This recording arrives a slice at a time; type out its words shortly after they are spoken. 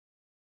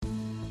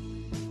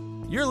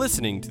You're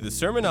listening to the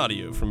sermon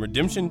audio from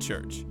Redemption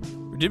Church.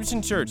 Redemption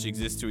Church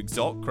exists to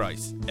exalt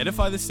Christ,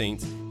 edify the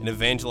saints, and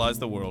evangelize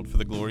the world for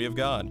the glory of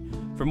God.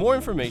 For more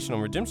information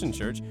on Redemption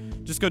Church,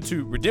 just go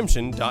to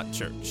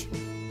redemption.church.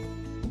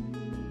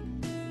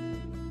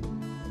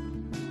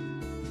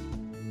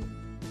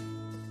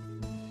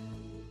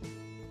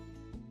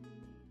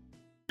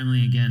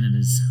 Family, again, it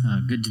is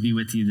good to be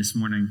with you this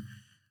morning.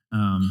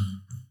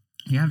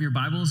 You have your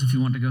Bibles if you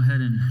want to go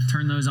ahead and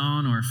turn those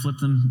on, or flip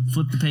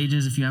the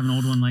pages if you have an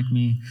old one like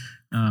me,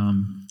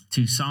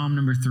 to Psalm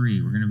number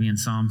 3. We're going to be in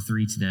Psalm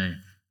 3 today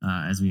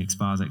as we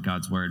exposit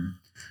God's Word.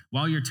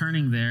 While you're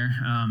turning there,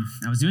 I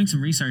was doing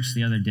some research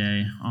the other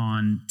day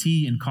on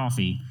tea and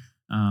coffee.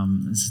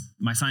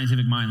 My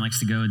scientific mind likes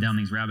to go down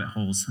these rabbit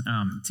holes.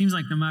 It seems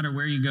like no matter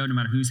where you go, no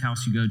matter whose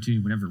house you go to,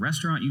 whatever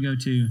restaurant you go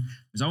to,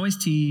 there's always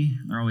tea,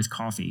 there's always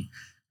coffee.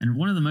 And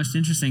one of the most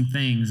interesting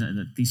things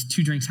that these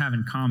two drinks have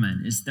in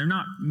common is they're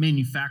not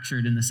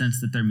manufactured in the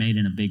sense that they're made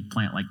in a big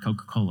plant like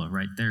Coca-Cola,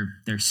 right?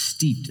 They're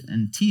steeped,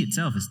 and tea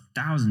itself is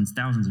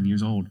thousands of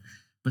years old,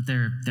 but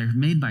they're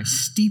made by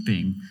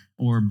steeping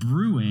or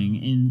brewing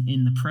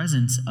in the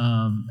presence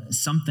of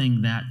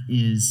something that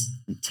is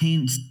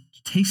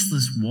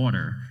tasteless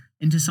water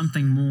into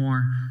something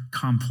more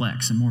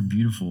complex and more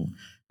beautiful.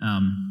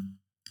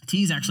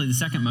 Tea is actually the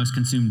second most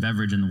consumed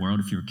beverage in the world,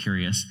 if you were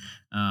curious.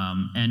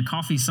 And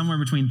coffee is somewhere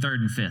between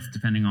third and fifth,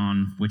 depending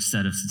on which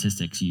set of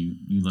statistics you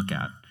look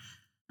at.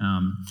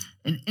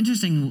 And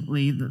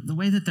interestingly, the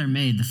way that they're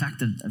made, the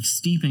fact of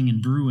steeping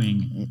and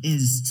brewing,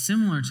 is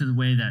similar to the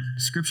way that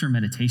scripture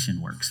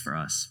meditation works for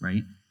us,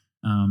 right?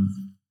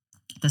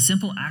 The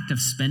simple act of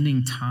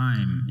spending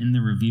time in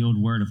the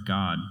revealed word of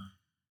God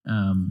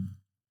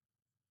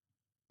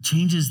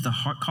changes the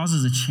heart,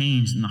 causes a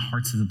change in the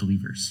hearts of the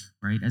believers,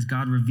 right? As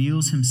God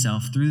reveals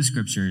himself through the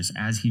scriptures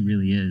as he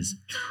really is.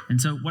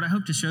 And so what I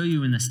hope to show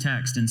you in this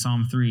text in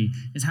Psalm 3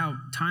 is how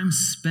time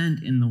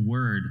spent in the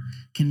word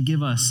can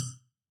give us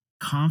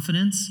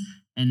confidence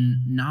and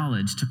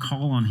knowledge to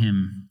call on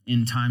him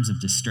in times of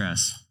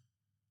distress.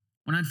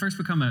 When I'd first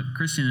become a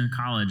Christian in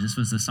college, this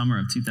was the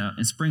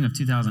spring of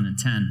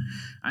 2010,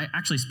 I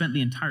actually spent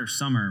the entire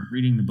summer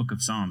reading the book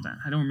of Psalms.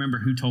 I don't remember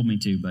who told me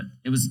to, but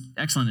it was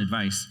excellent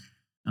advice.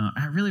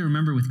 I really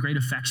remember with great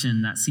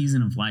affection that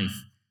season of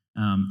life.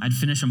 I'd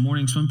finish a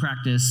morning swim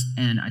practice,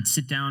 and I'd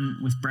sit down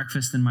with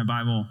breakfast in my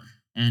Bible,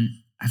 and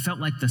I felt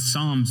like the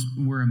Psalms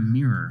were a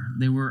mirror.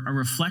 They were a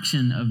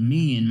reflection of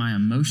me and my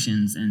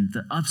emotions and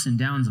the ups and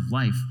downs of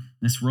life,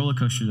 this roller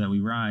coaster that we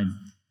ride.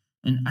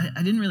 And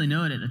I didn't really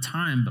know it at the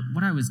time, but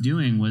what I was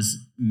doing was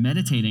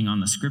meditating on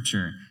the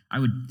scripture. I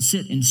would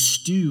sit and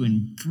stew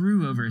and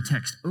brew over a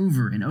text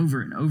over and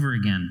over and over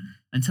again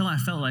until I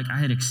felt like I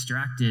had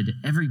extracted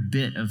every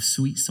bit of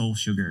sweet soul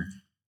sugar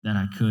that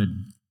I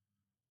could.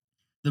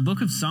 The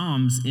book of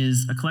Psalms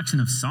is a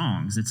collection of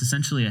songs. It's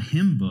essentially a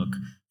hymn book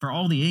for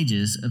all the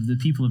ages of the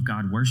people of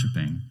God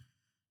worshiping.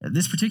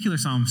 This particular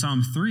psalm,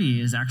 Psalm 3,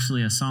 is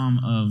actually a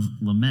psalm of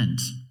lament.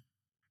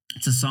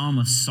 It's a psalm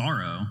of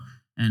sorrow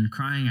and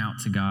crying out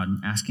to God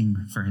and asking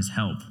for his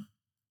help.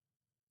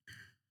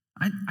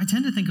 I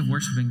tend to think of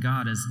worshiping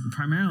God as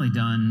primarily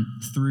done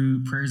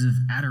through prayers of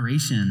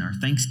adoration or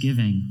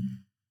thanksgiving.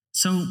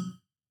 So,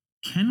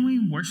 can we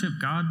worship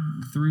God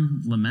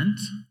through lament?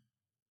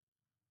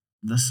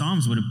 The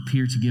Psalms would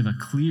appear to give a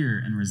clear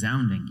and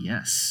resounding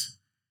yes.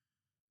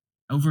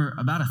 Over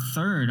about a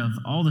third of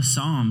all the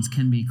Psalms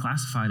can be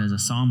classified as a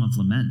psalm of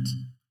lament.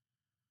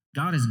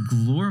 God is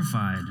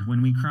glorified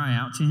when we cry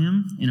out to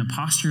him in a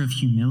posture of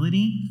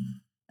humility,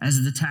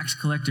 as the tax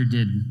collector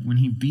did when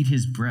he beat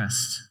his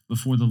breast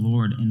before the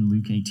Lord in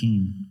Luke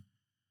 18.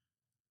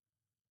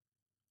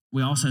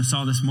 We also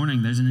saw this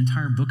morning there's an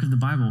entire book of the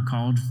Bible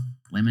called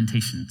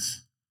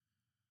Lamentations.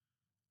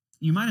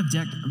 You might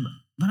object,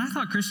 but I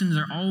thought Christians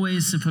are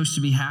always supposed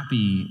to be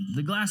happy.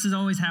 The glass is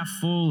always half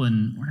full,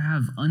 and we're to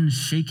have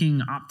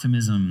unshaking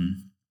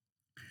optimism.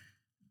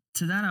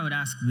 To that I would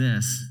ask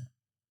this.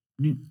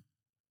 One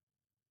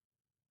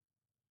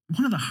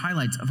of the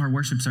highlights of our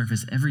worship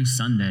service every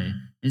Sunday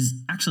is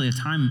actually a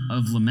time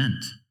of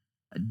lament.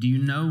 Do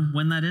you know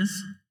when that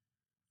is?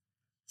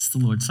 It's the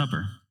Lord's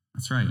Supper.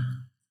 That's right.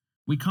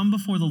 We come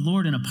before the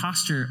Lord in a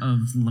posture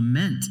of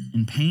lament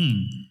and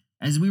pain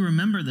as we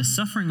remember the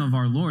suffering of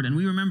our Lord, and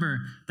we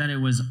remember that it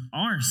was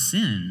our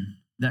sin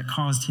that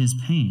caused his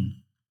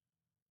pain.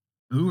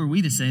 Who are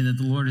we to say that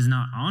the Lord is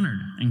not honored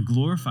and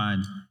glorified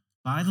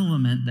by the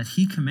lament that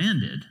he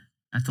commanded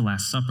at the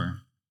Last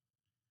Supper?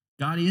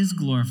 God is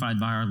glorified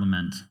by our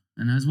lament,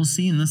 and as we'll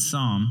see in this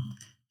psalm,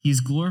 he's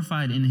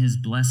glorified in his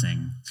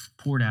blessing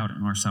poured out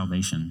in our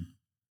salvation.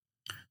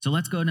 So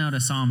let's go now to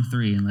Psalm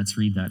 3 and let's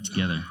read that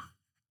together.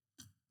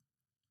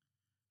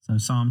 So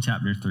Psalm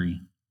chapter 3.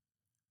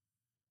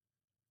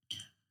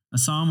 A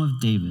psalm of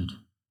David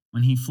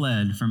when he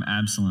fled from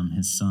Absalom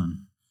his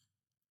son.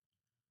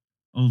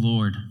 O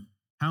Lord,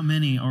 how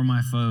many are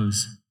my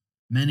foes?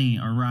 Many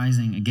are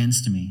rising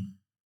against me.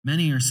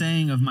 Many are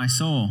saying of my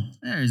soul,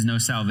 there is no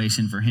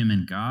salvation for him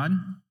in God.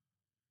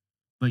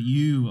 But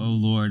you, O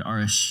Lord, are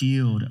a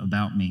shield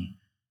about me,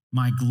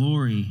 my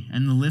glory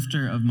and the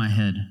lifter of my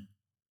head.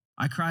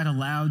 I cried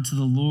aloud to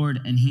the Lord,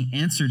 and he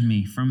answered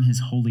me from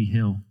his holy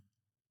hill.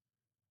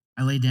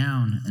 I lay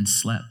down and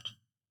slept.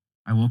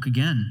 I woke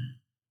again,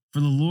 for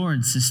the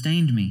Lord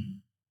sustained me.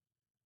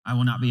 I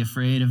will not be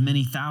afraid of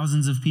many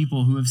thousands of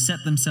people who have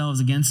set themselves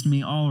against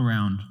me all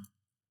around.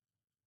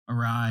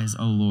 Arise,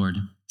 O Lord,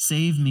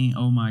 save me,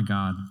 O my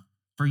God,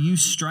 for you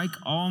strike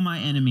all my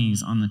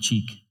enemies on the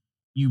cheek.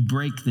 You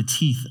break the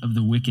teeth of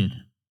the wicked.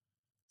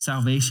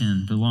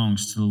 Salvation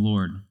belongs to the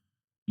Lord.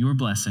 Your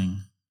blessing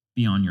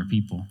be on your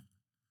people.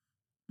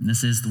 And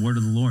this is the word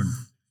of the Lord.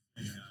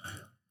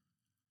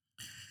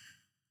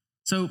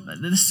 So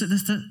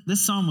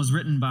this psalm was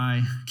written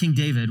by King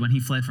David when he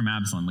fled from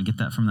Absalom. We get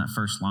that from that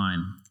first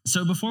line.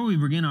 So before we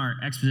begin our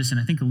exposition,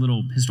 I think a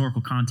little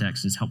historical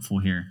context is helpful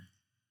here.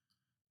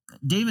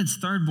 David's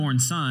third-born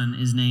son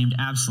is named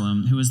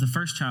Absalom, who was the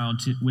first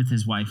child with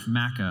his wife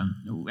Maacah.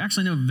 We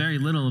actually know very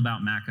little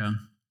about Maacah,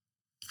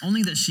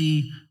 only that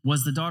she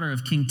was the daughter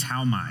of King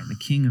Talmai, the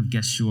king of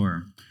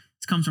Geshur.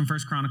 This comes from 1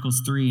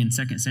 Chronicles 3 and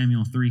 2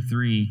 Samuel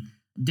 3:3.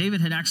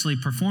 David had actually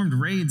performed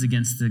raids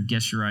against the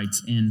Geshurites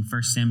in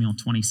 1 Samuel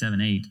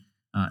 27:8,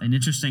 an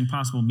interesting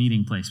possible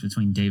meeting place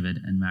between David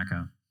and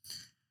Maacah.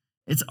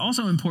 It's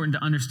also important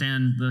to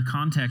understand the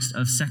context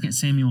of 2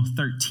 Samuel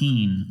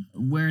 13,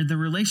 where the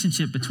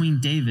relationship between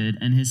David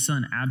and his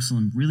son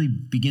Absalom really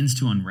begins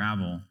to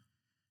unravel.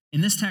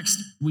 In this text,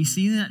 we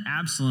see that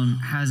Absalom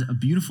has a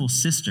beautiful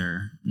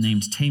sister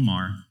named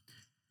Tamar.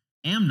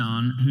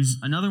 Amnon, who's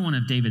another one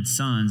of David's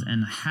sons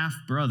and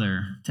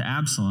half-brother to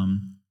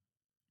Absalom,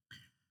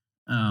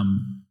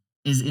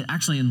 is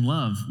actually in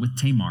love with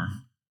Tamar.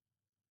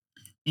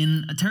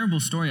 In a terrible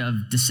story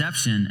of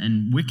deception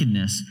and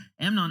wickedness,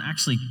 Amnon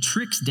actually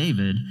tricks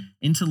David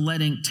into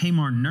letting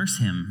Tamar nurse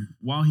him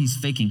while he's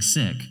faking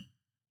sick.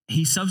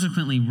 He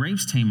subsequently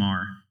rapes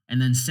Tamar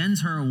and then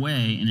sends her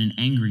away in an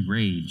angry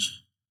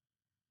rage.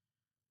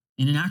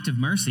 In an act of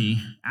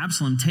mercy,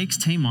 Absalom takes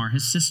Tamar,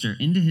 his sister,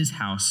 into his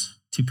house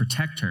to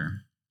protect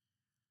her.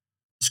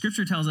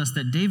 Scripture tells us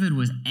that David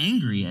was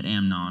angry at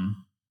Amnon,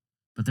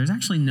 but there's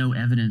actually no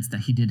evidence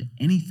that he did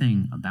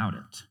anything about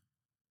it.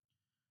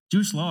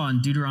 Jewish law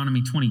in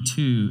Deuteronomy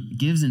 22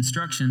 gives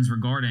instructions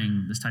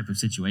regarding this type of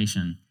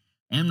situation.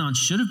 Amnon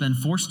should have been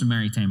forced to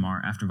marry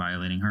Tamar after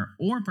violating her,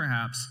 or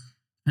perhaps,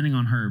 depending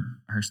on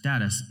her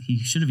status, he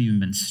should have even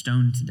been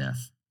stoned to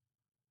death.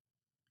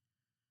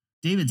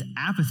 David's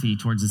apathy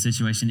towards the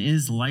situation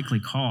is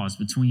likely caused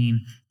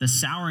between the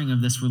souring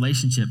of this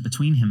relationship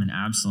between him and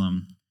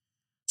Absalom.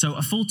 So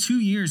a full 2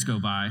 years go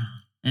by,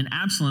 and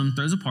Absalom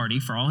throws a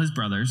party for all his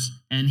brothers,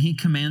 and he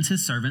commands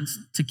his servants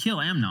to kill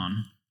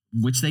Amnon,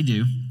 which they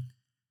do.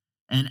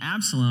 And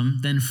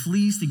Absalom then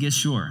flees to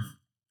Geshur,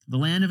 the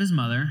land of his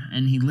mother,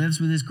 and he lives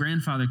with his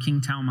grandfather,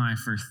 King Talmai,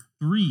 for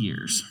 3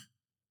 years.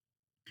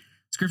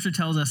 Scripture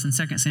tells us in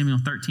 2 Samuel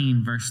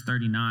 13, verse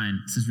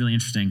 39, this is really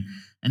interesting.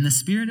 And the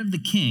spirit of the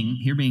king,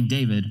 here being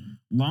David,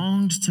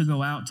 longed to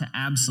go out to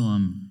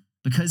Absalom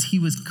because he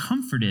was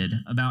comforted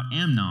about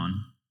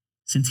Amnon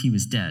since he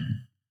was dead.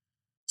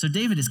 So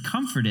David is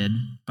comforted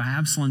by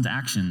Absalom's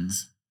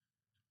actions,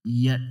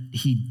 yet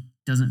he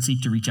doesn't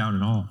seek to reach out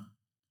at all.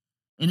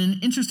 In an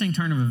interesting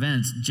turn of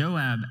events,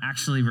 Joab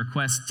actually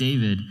requests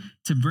David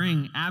to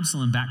bring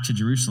Absalom back to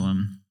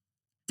Jerusalem.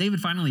 David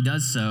finally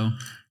does so,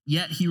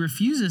 yet he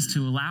refuses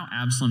to allow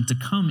Absalom to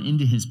come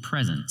into his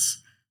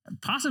presence,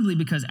 possibly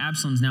because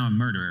Absalom's now a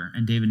murderer,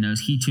 and David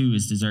knows he too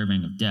is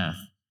deserving of death.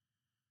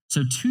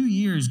 So 2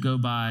 years go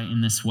by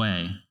in this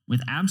way,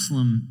 with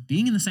Absalom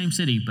being in the same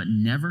city, but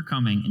never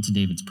coming into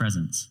David's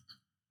presence.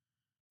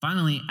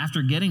 Finally,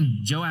 after getting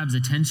Joab's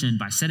attention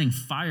by setting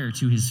fire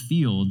to his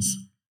fields,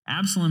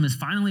 Absalom is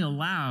finally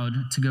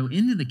allowed to go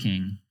into the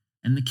king,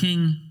 and the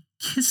king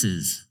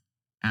kisses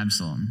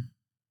Absalom.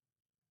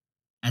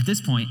 At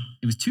this point,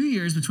 it was 2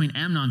 years between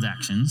Amnon's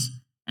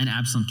actions and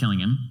Absalom killing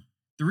him,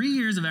 3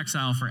 years of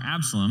exile for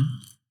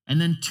Absalom,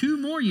 and then 2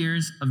 more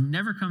years of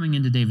never coming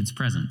into David's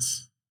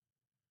presence.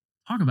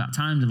 Talk about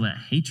time to let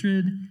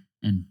hatred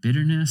and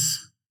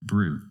bitterness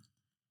brew.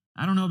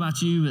 I don't know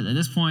about you, but at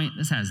this point,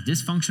 this has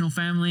dysfunctional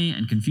family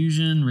and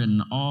confusion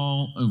written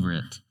all over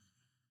it.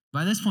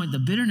 By this point, the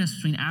bitterness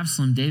between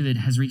Absalom and David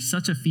has reached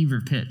such a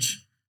fever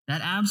pitch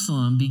that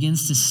Absalom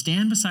begins to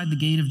stand beside the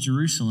gate of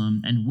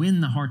Jerusalem and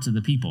win the hearts of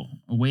the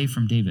people away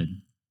from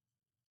David.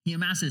 He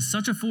amasses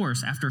such a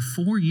force after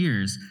 4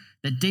 years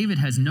that David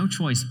has no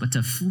choice but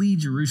to flee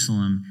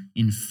Jerusalem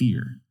in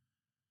fear.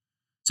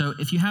 So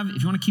if you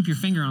want to keep your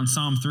finger on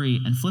Psalm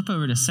 3 and flip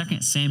over to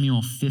 2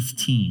 Samuel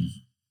 15,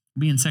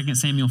 we'll be in 2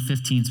 Samuel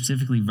 15,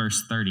 specifically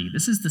verse 30.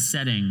 This is the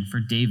setting for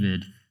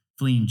David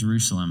fleeing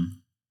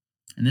Jerusalem.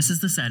 And this is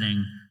the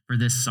setting for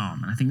this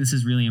psalm. And I think this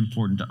is really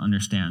important to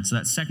understand. So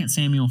that's 2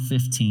 Samuel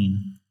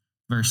 15,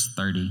 verse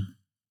 30.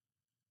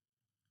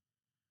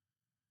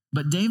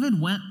 But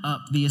David went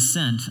up the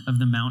ascent of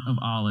the Mount of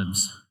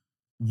Olives,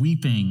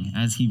 weeping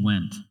as he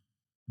went,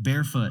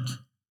 barefoot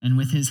and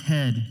with his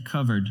head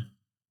covered.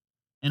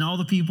 And all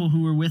the people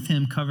who were with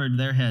him covered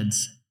their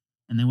heads,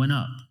 and they went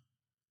up,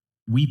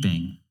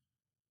 weeping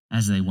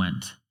as they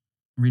went.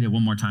 Read it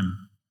one more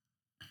time.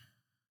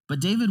 But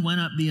David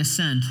went up the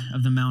ascent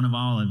of the Mount of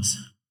Olives,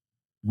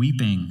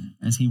 weeping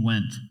as he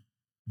went,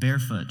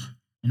 barefoot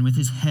and with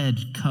his head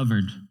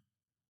covered.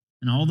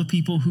 And all the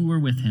people who were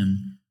with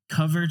him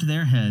covered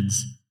their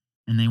heads,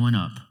 and they went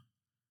up,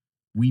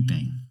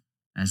 weeping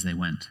as they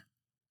went.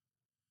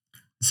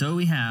 So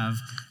we have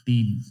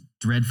the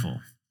dreadful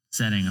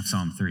setting of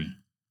Psalm 3.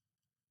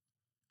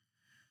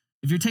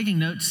 If you're taking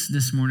notes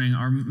this morning,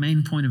 our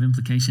main point of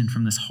implication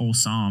from this whole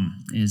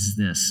psalm is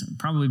this,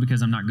 probably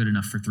because I'm not good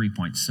enough for 3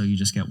 points, so you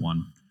just get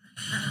one.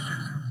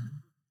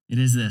 It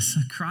is this: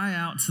 cry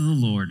out to the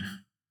Lord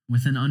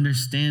with an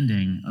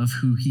understanding of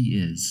who he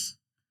is.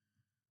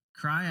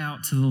 Cry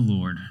out to the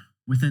Lord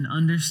with an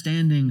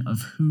understanding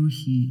of who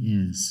he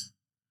is.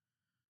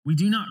 We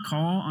do not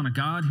call on a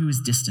God who is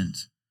distant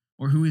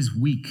or who is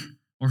weak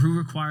or who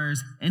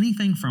requires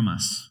anything from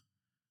us.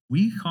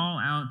 We call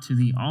out to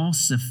the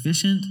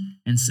all-sufficient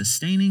and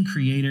sustaining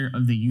creator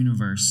of the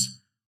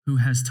universe who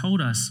has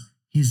told us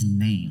his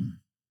name.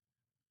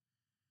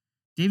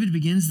 David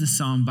begins the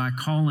psalm by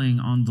calling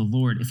on the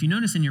Lord. If you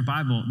notice in your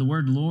Bible, the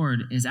word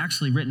Lord is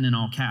actually written in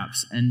all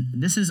caps, and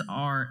this is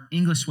our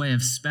English way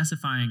of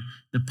specifying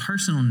the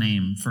personal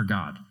name for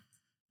God,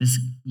 this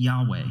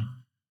Yahweh.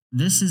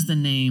 This is the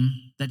name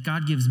that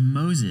God gives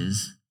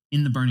Moses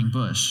in the burning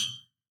bush,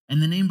 and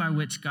the name by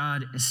which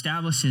God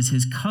establishes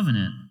his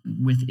covenant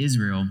with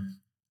Israel.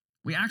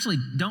 We actually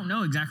don't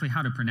know exactly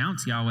how to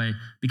pronounce Yahweh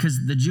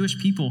because the Jewish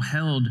people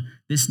held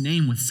this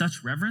name with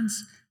such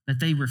reverence that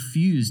they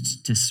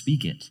refused to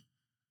speak it.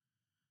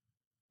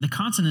 The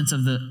consonants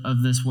of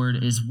this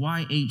word is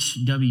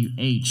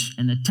YHWH,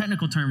 and the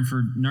technical term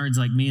for nerds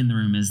like me in the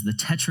room is the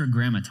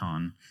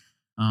tetragrammaton,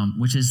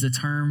 which is the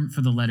term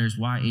for the letters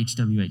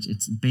YHWH.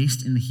 It's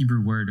based in the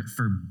Hebrew word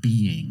for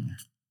being.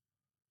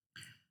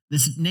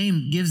 This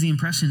name gives the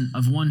impression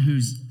of one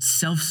who's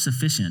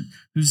self-sufficient,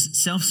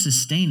 who's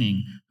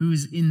self-sustaining, who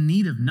is in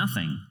need of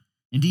nothing.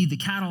 Indeed, the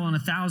cattle on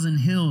 1,000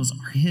 hills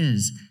are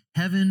his.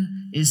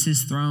 Heaven is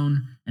his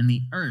throne, and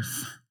the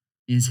earth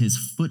is his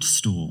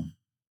footstool.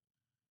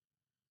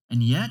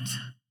 And yet,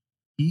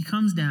 he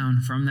comes down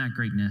from that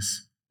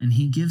greatness, and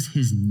he gives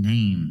his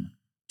name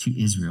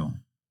to Israel.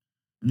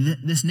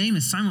 This name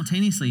is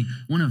simultaneously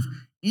one of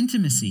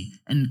intimacy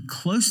and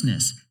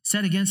closeness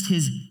set against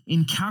his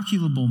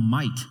incalculable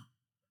might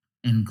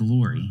and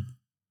glory.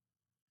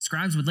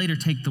 Scribes would later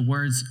take the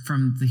words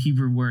from the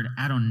Hebrew word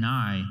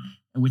Adonai,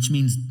 which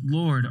means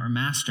Lord or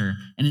Master,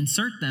 and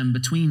insert them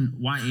between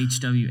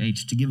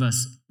YHWH to give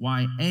us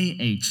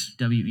YAHWEH,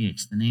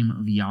 the name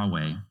of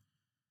Yahweh.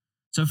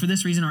 So for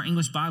this reason, our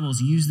English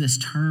Bibles use this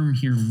term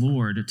here,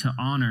 Lord, to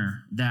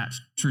honor that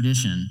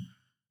tradition.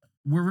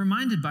 We're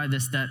reminded by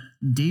this that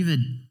David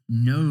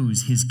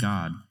knows his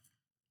God.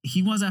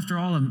 He was, after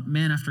all, a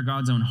man after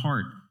God's own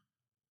heart.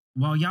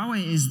 While Yahweh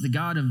is the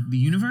God of the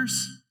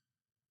universe,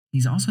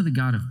 he's also the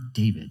God of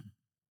David.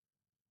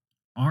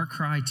 Our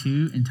cry,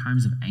 too, in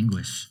times of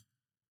anguish,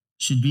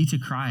 should be to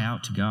cry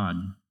out to God.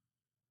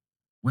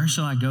 Where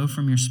shall I go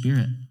from your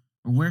spirit?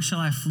 Or where shall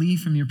I flee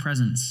from your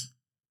presence?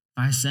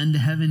 If I ascend to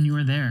heaven, you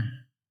are there.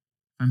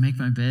 If I make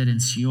my bed in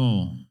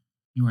Sheol,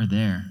 you are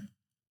there.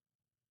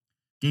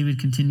 David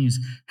continues,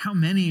 how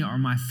many are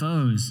my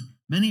foes?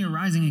 Many are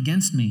rising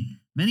against me.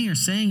 Many are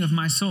saying of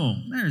my soul,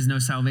 there is no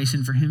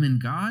salvation for him in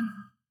God.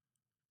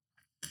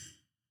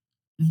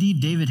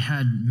 Indeed, David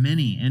had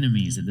many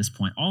enemies at this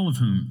point, all of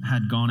whom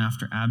had gone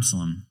after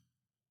Absalom.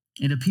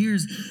 It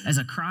appears as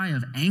a cry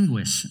of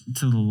anguish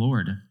to the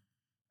Lord.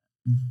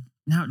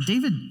 Now,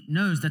 David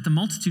knows that the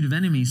multitude of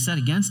enemies set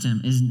against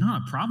him is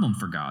not a problem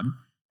for God.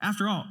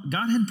 After all,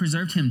 God had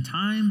preserved him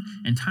time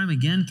and time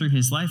again through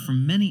his life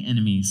from many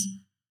enemies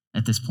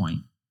at this point.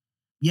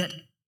 Yet,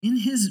 in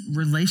his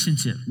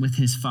relationship with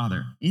his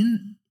Father,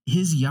 in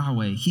his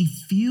Yahweh, he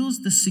feels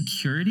the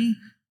security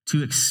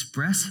to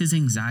express his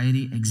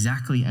anxiety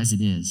exactly as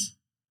it is.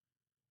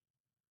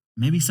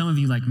 Maybe some of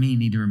you, like me,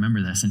 need to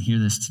remember this and hear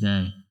this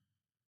today.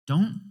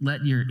 Don't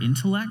let your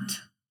intellect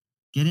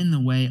get in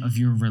the way of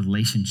your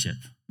relationship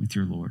with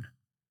your Lord.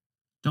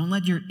 Don't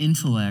let your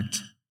intellect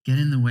get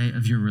in the way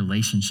of your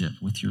relationship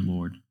with your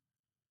Lord.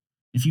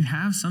 If you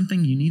have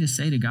something you need to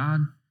say to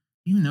God,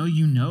 even though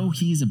you know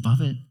he is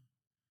above it,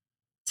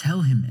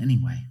 tell him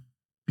anyway,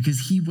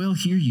 because he will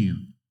hear you.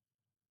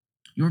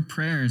 Your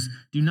prayers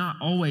do not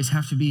always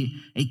have to be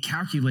a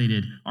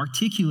calculated,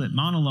 articulate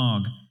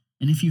monologue.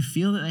 And if you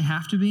feel that they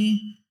have to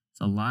be,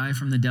 it's a lie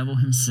from the devil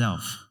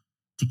himself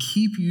to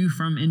keep you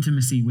from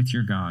intimacy with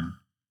your God.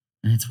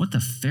 And it's what the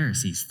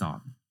Pharisees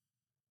thought.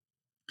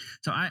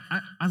 So I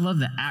love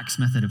the ACTS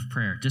method of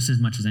prayer just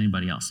as much as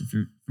anybody else. If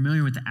you're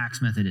familiar with the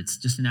ACTS method, it's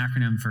just an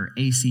acronym for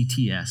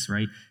ACTS,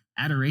 right?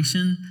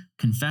 Adoration,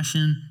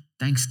 confession,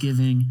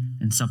 thanksgiving,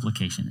 and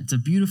supplication. It's a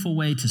beautiful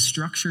way to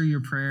structure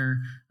your prayer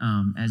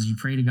as you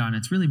pray to God. And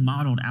it's really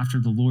modeled after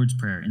the Lord's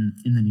Prayer in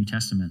the New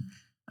Testament.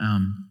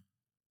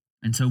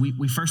 And so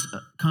we first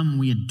come,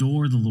 we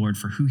adore the Lord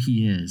for who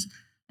he is.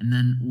 And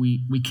then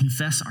we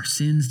confess our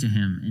sins to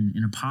him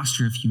in a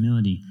posture of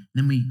humility.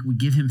 Then we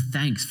give him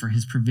thanks for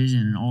his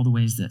provision in all the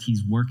ways that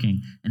he's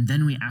working. And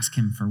then we ask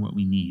him for what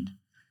we need.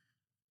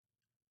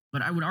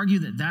 But I would argue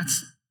that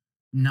that's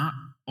not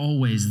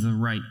always the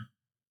right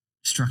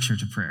structure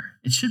to prayer.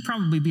 It should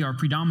probably be our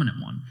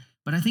predominant one.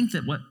 But I think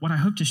that what I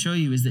hope to show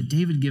you is that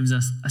David gives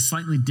us a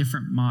slightly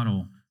different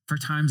model for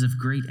times of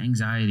great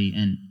anxiety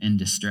and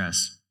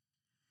distress.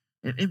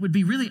 It would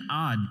be really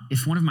odd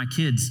if one of my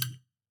kids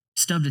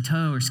stubbed a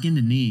toe or skinned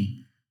a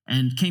knee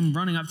and came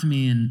running up to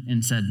me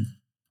and said,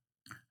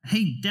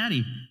 "Hey,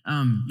 Daddy,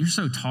 you're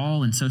so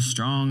tall and so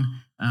strong.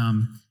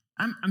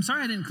 I'm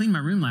sorry I didn't clean my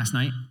room last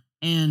night,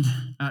 and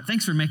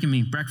thanks for making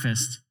me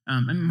breakfast.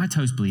 My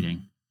toe's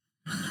bleeding."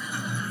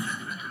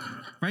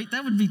 Right?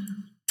 That would be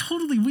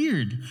totally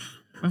weird.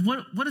 But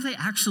what do they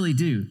actually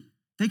do?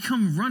 They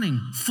come running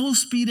full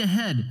speed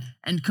ahead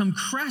and come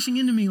crashing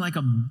into me like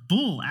a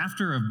bull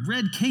after a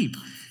red cape.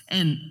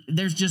 And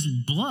there's just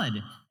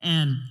blood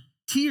and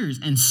tears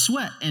and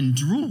sweat and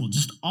drool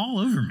just all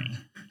over me.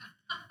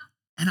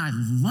 And I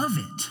love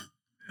it.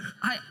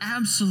 I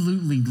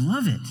absolutely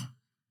love it.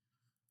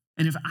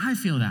 And if I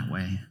feel that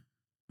way,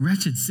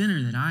 wretched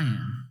sinner that I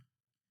am,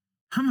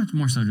 how much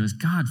more so does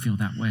God feel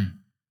that way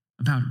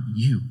about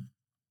you?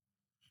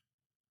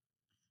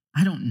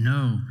 I don't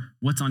know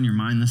what's on your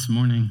mind this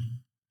morning,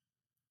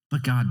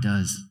 but God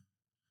does.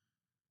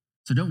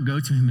 So don't go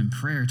to him in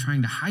prayer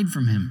trying to hide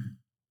from him,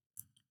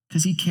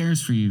 because he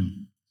cares for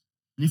you.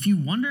 And if you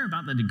wonder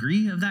about the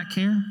degree of that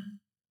care,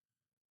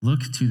 look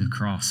to the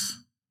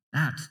cross.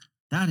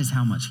 That is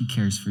how much he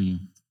cares for you.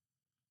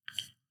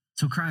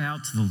 So cry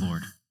out to the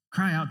Lord.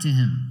 Cry out to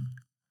him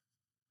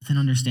with an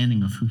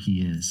understanding of who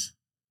he is.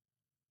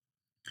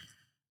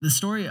 The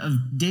story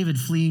of David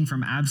fleeing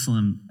from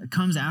Absalom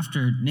comes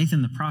after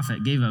Nathan the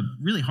prophet gave a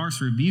really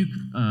harsh rebuke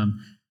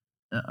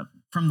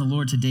from the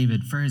Lord to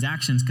David for his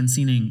actions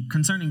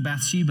concerning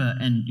Bathsheba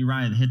and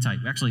Uriah the Hittite.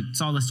 We actually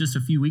saw this just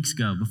a few weeks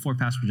ago before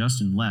Pastor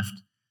Justin left.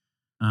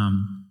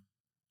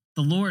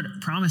 The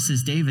Lord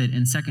promises David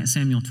in 2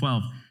 Samuel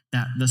 12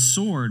 that the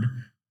sword,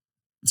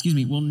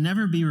 will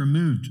never be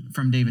removed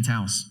from David's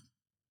house,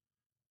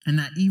 and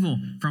that evil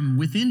from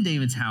within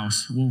David's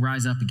house will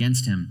rise up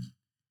against him.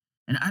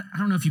 And I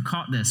don't know if you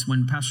caught this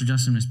when Pastor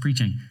Justin was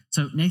preaching.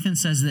 So Nathan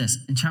says this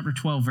in chapter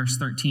 12, verse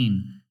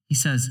 13. He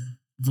says,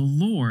 "The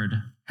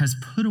Lord has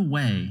put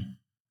away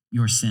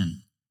your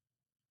sin."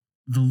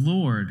 The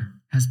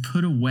Lord has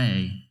put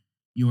away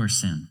your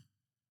sin.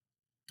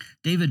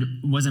 David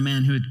was a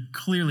man who had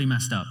clearly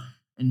messed up,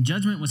 and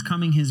judgment was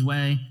coming his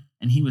way,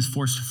 and he was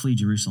forced to flee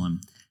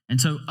Jerusalem.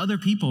 And so other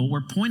people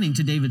were pointing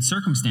to David's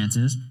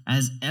circumstances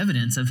as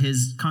evidence of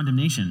his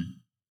condemnation.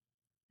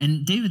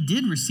 And David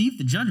did receive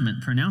the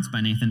judgment pronounced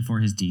by Nathan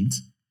for his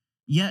deeds,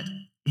 yet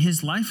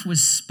his life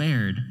was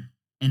spared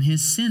and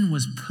his sin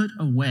was put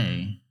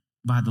away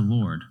by the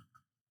Lord.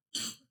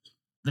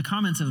 The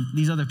comments of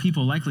these other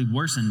people likely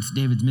worsened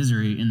David's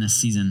misery in this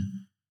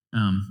season,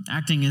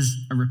 acting as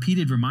a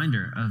repeated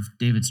reminder of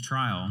David's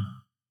trial.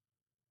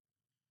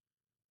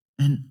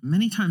 And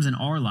many times in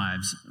our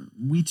lives,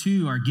 we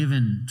too are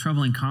given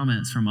troubling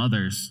comments from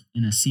others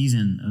in a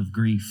season of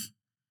grief.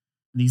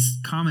 These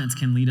comments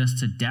can lead us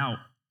to doubt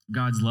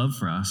God's love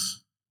for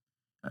us.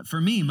 For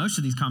me, most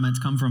of these comments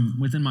come from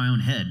within my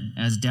own head,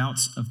 as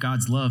doubts of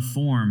God's love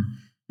form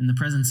in the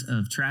presence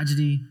of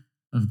tragedy,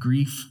 of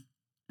grief,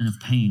 and of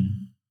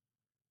pain.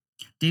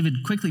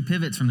 David quickly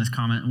pivots from this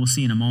comment, and we'll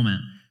see in a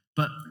moment.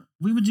 But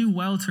we would do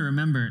well to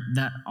remember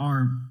that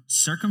our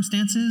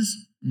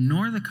circumstances,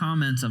 nor the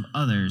comments of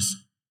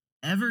others,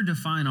 ever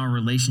define our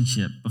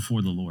relationship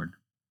before the Lord.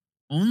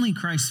 Only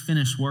Christ's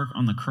finished work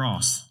on the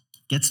cross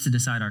gets to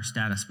decide our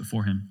status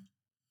before him.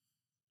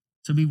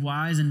 So be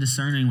wise and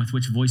discerning with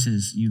which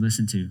voices you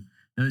listen to,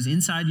 those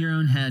inside your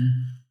own head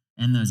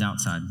and those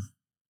outside.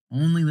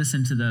 Only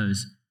listen to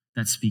those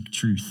that speak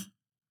truth.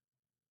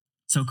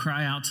 So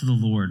cry out to the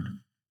Lord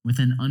with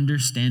an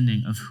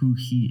understanding of who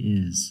he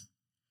is.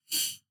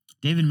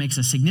 David makes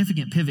a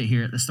significant pivot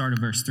here at the start of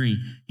verse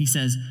 3. He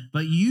says,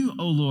 "But you,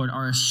 O Lord,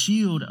 are a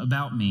shield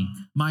about me,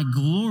 my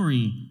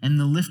glory and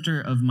the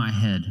lifter of my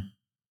head."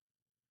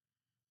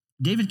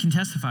 David can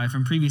testify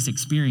from previous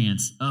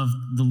experience of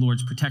the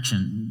Lord's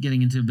protection,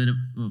 getting into a bit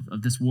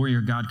of this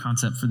warrior God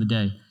concept for the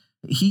day.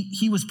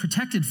 He was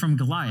protected from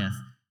Goliath,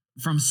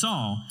 from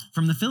Saul,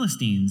 from the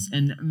Philistines,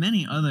 and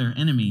many other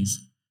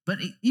enemies. But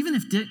even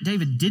if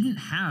David didn't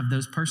have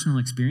those personal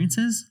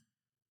experiences,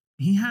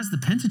 he has the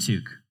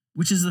Pentateuch,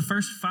 which is the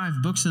first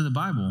 5 books of the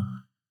Bible.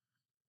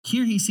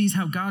 Here he sees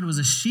how God was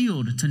a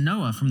shield to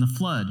Noah from the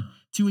flood,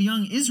 to a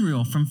young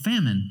Israel from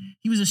famine.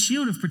 He was a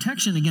shield of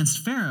protection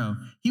against Pharaoh.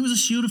 He was a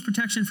shield of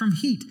protection from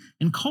heat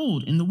and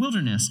cold in the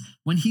wilderness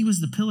when he was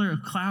the pillar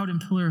of cloud and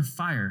pillar of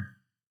fire,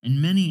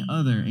 and many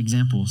other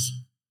examples.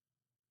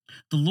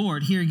 The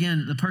Lord, here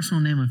again, the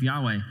personal name of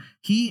Yahweh,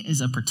 he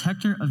is a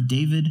protector of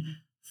David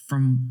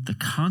from the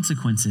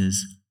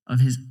consequences of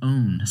his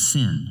own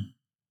sin.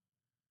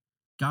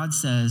 God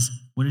says,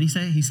 what did he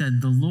say? He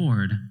said, "The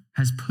Lord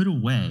has put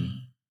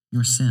away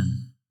your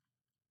sin."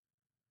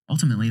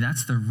 Ultimately,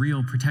 that's the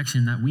real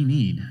protection that we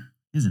need,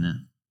 isn't it?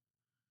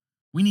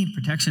 We need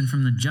protection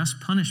from the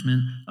just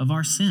punishment of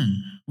our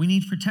sin. We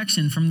need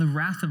protection from the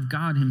wrath of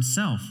God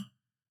himself,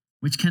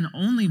 which can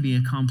only be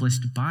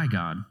accomplished by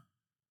God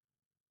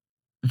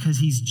because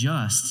he's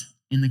just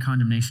in the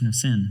condemnation of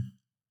sin.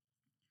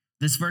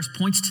 This verse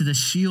points to the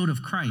shield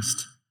of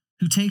Christ,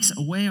 who takes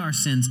away our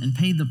sins and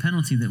paid the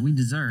penalty that we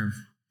deserve.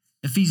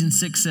 Ephesians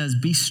 6 says,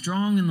 "Be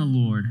strong in the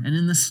Lord and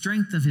in the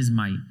strength of his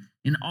might.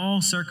 In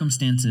all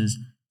circumstances,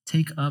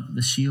 take up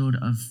the shield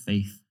of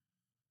faith."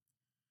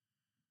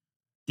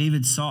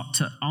 David sought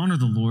to honor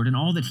the Lord in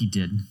all that he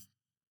did.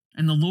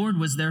 And the Lord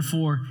was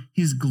therefore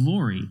his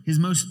glory, his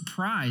most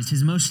prized,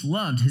 his most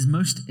loved, his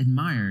most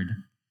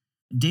admired.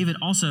 David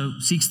also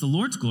seeks the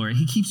Lord's glory.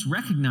 He keeps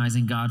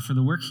recognizing God for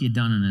the work he had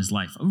done in his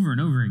life over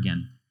and over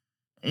again.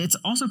 It's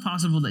also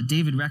possible that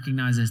David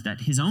recognizes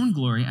that his own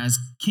glory as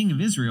king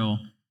of Israel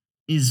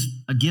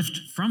is a gift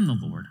from the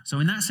Lord. So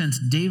in that sense,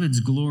 David's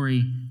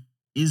glory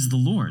is the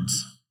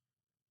Lord's.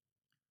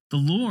 The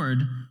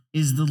Lord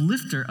is the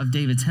lifter of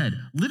David's head,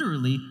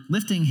 literally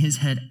lifting his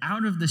head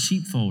out of the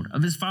sheepfold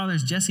of his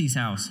father's Jesse's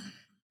house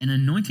and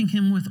anointing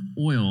him with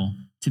oil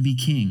to be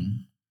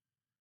king.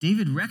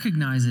 David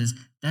recognizes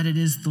that it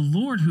is the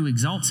Lord who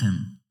exalts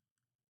him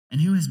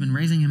and who has been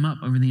raising him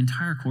up over the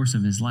entire course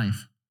of his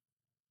life.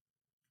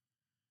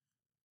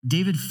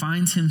 David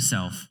finds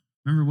himself,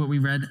 remember what we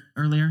read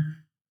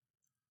earlier?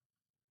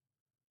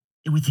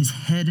 With his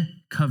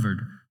head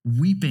covered,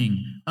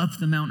 weeping up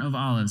the Mount of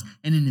Olives.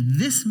 And in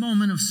this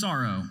moment of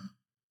sorrow,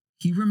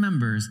 he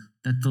remembers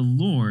that the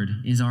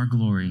Lord is our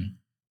glory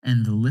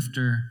and the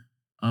lifter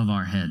of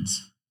our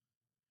heads.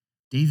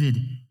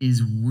 David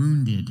is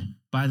wounded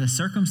by the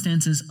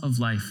circumstances of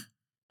life,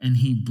 and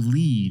he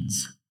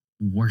bleeds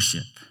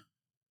worship.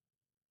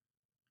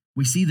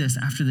 We see this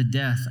after the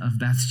death of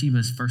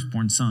Bathsheba's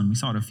firstborn son. We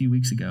saw it a few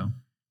weeks ago,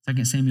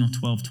 2 Samuel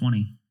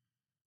 12:20.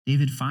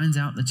 David finds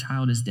out the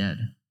child is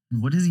dead.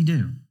 And what does he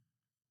do?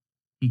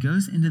 He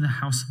goes into the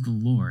house of the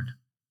Lord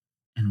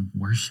and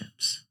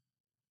worships.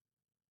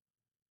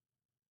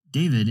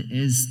 David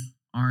is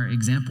our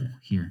example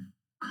here.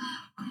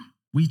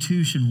 We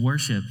too should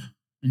worship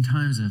in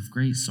times of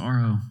great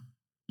sorrow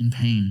and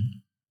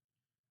pain.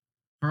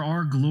 For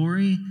our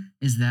glory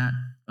is that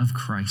of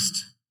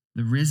Christ,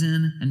 the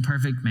risen and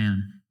perfect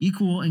man,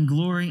 equal in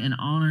glory and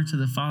honor to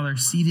the Father,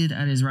 seated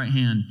at his right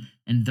hand.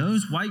 And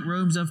those white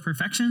robes of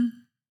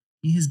perfection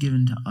he has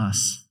given to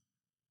us.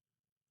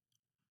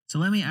 So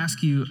let me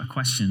ask you a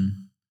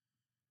question.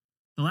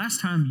 The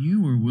last time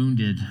you were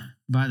wounded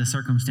by the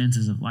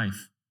circumstances of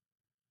life,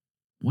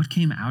 what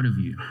came out of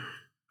you?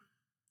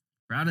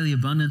 For out of the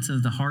abundance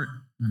of the heart,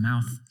 the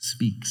mouth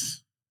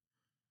speaks.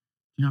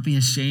 Do not be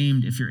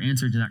ashamed if your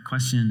answer to that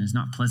question is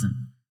not pleasant.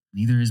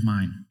 Neither is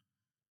mine.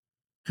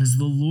 Because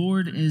the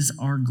Lord is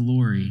our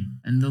glory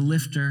and the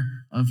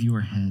lifter of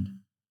your head.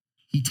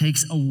 He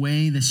takes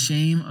away the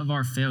shame of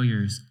our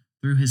failures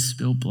through his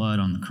spilled blood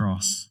on the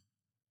cross.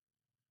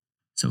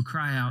 So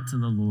cry out to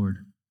the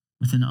Lord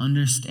with an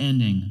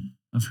understanding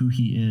of who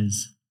he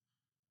is.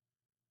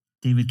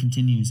 David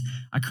continues,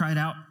 "I cried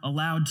out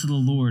aloud to the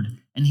Lord,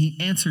 and he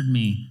answered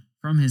me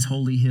from his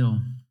holy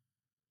hill."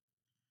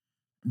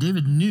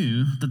 David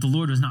knew that the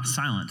Lord was not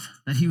silent,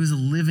 that he was a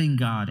living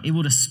God,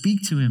 able to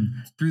speak to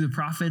him through the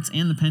prophets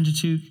and the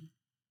Pentateuch.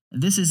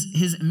 This is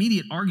his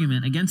immediate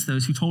argument against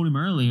those who told him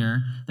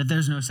earlier that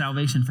there's no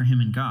salvation for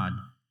him in God.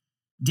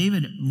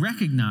 David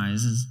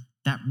recognizes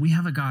that we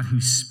have a God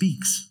who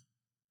speaks.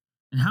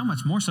 And how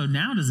much more so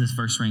now does this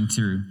verse ring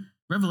true?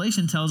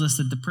 Revelation tells us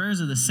that the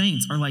prayers of the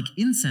saints are like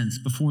incense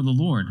before the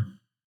Lord.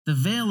 The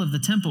veil of the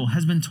temple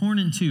has been torn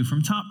in two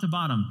from top to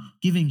bottom,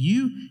 giving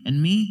you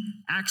and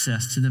me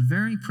access to the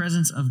very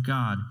presence of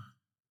God,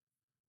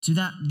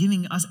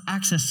 giving us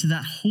access to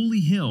that holy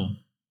hill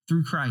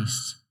through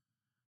Christ.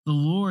 The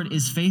Lord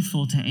is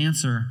faithful to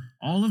answer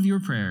all of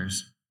your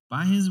prayers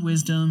by his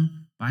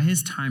wisdom, by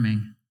his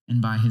timing,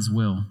 and by his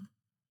will.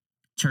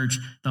 Church,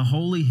 the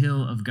holy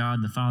hill of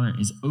God the Father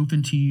is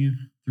open to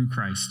you through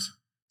Christ.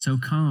 So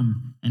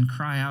come and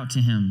cry out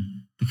to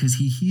him because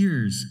he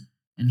hears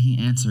and he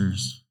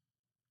answers.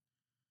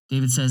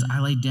 David says, "I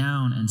lay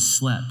down and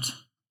slept.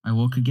 I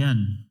woke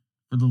again,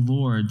 for the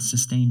Lord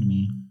sustained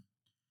me."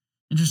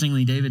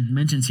 Interestingly, David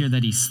mentions here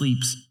that he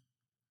sleeps.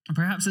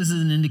 Perhaps this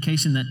is an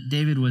indication that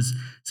David was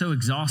so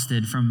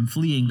exhausted from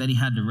fleeing that he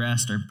had to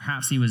rest, or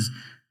perhaps he was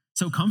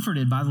so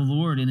comforted by the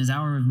Lord in his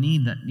hour of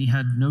need that he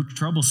had no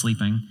trouble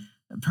sleeping.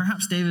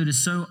 Perhaps David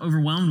is so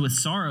overwhelmed with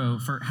sorrow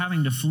for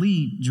having to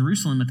flee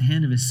Jerusalem at the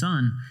hand of his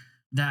son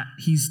that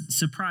he's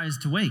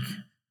surprised to wake.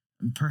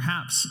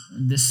 Perhaps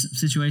this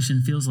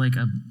situation feels like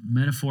a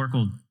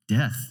metaphorical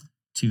death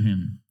to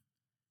him.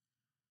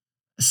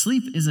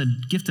 Sleep is a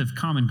gift of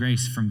common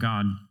grace from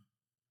God.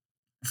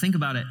 Think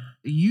about it.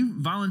 You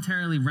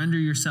voluntarily render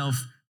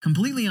yourself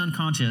completely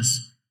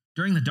unconscious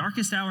during the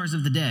darkest hours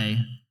of the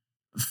day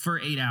for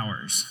 8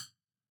 hours.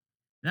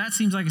 That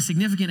seems like a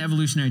significant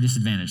evolutionary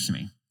disadvantage to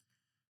me.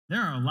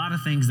 There are a lot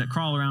of things that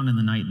crawl around in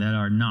the night that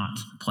are not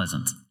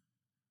pleasant.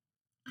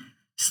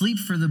 Sleep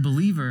for the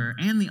believer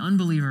and the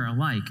unbeliever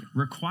alike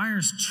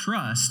requires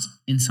trust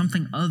in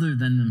something other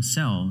than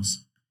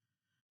themselves.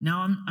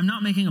 Now, I'm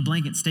not making a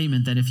blanket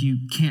statement that if you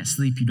can't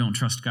sleep, you don't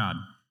trust God.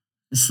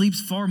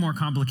 Sleep's far more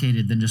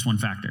complicated than just one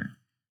factor.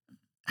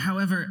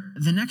 However,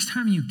 the next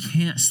time you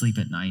can't sleep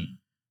at night,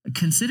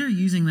 consider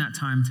using that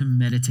time to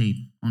meditate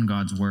on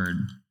God's word.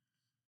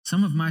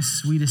 Some of my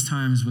sweetest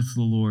times with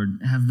the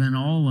Lord have been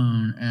all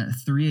alone at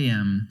 3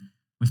 a.m.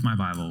 with my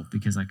Bible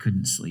because I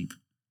couldn't sleep.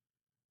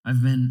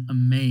 I've been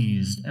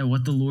amazed at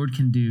what the Lord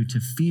can do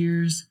to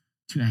fears,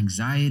 to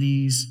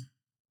anxieties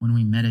when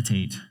we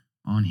meditate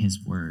on his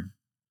word.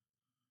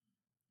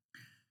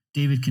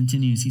 David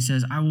continues, he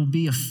says, I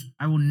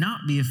will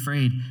not be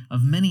afraid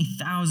of many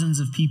thousands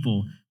of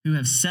people who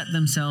have set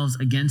themselves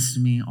against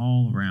me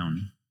all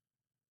around.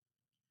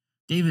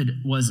 David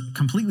was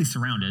completely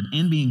surrounded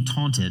and being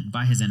taunted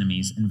by his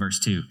enemies in verse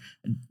 2.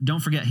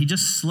 Don't forget, he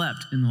just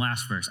slept in the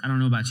last verse. I don't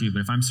know about you,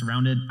 but if I'm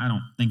surrounded, I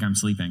don't think I'm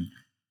sleeping.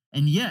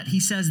 And yet he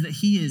says that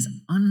he is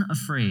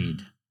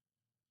unafraid.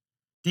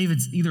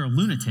 David's either a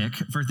lunatic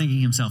for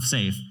thinking himself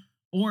safe,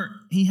 or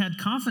he had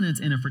confidence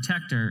in a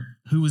protector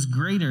who was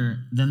greater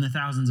than the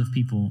thousands of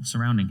people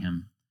surrounding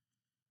him.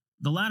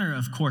 The latter,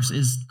 of course,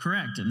 is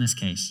correct in this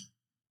case.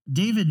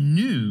 David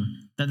knew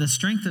that the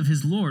strength of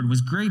his Lord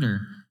was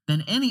greater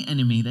than any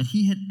enemy that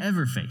he had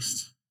ever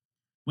faced.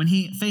 When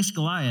he faced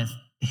Goliath,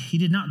 he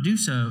did not do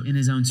so in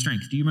his own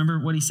strength. Do you remember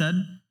what he said?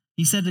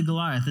 He said to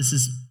Goliath, this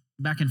is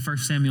back in 1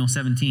 Samuel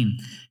 17,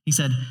 he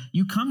said,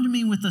 "You come to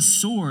me with a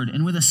sword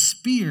and with a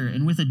spear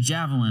and with a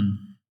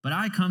javelin, but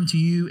I come to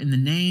you in the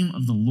name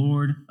of the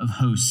Lord of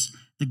hosts,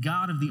 the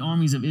God of the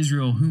armies of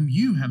Israel, whom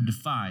you have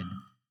defied.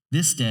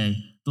 This day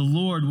the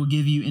Lord will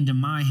give you into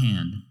my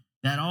hand,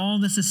 that all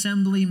this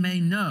assembly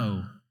may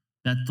know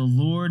that the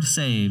Lord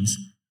saves,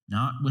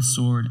 not with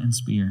sword and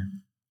spear,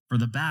 for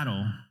the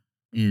battle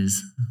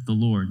is the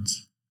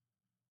Lord's."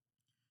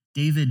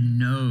 David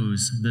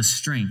knows the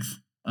strength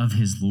of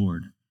his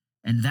Lord,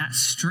 and that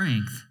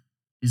strength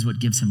is what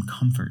gives him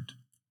comfort.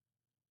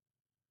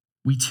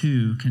 We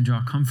too can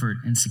draw comfort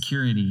and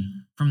security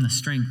from the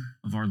strength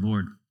of our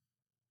Lord.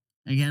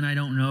 Again, I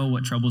don't know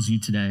what troubles you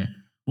today,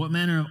 what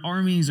manner of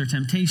armies or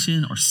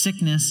temptation or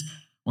sickness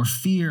or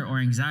fear or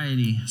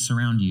anxiety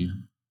surround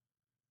you.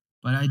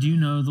 But I do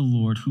know the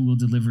Lord who will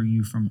deliver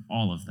you from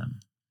all of them,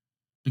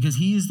 because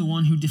he is the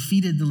one who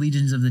defeated the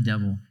legions of the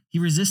devil. He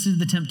resisted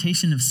the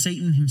temptation of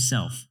Satan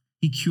himself.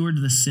 He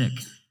cured the sick.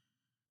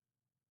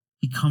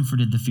 He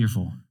comforted the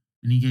fearful,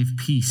 and he gave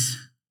peace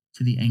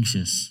to the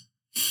anxious.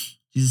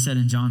 Jesus said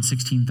in John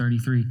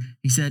 16:33,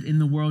 he said, "In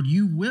the world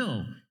you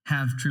will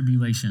have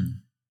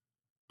tribulation,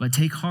 but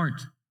take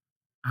heart,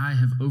 I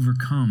have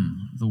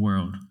overcome the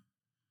world."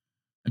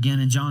 Again,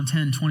 in John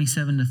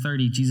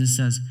 10:27-30, Jesus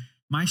says,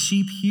 "My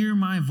sheep hear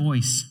my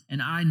voice,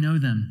 and I know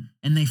them,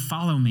 and they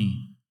follow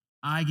me.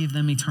 I give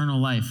them eternal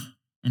life,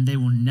 and they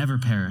will never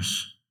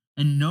perish,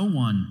 and no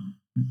one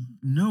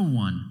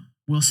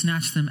will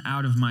snatch them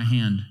out of my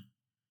hand.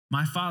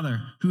 My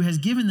Father, who has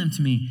given them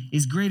to me,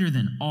 is greater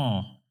than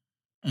all,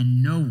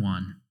 and no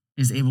one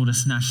is able to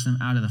snatch them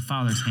out of the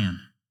Father's hand.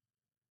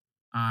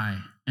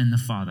 I and the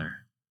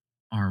Father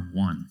are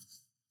one."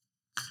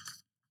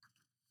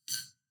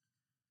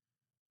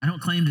 I don't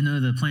claim to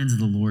know the plans of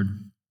the Lord.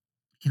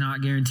 I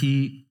cannot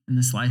guarantee in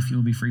this life you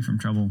will be free from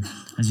trouble.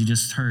 As you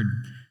just heard,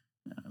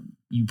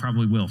 you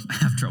probably will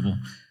have trouble.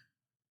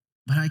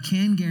 But I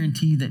can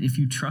guarantee that if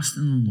you trust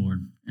in the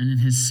Lord and in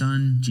his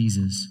Son,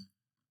 Jesus,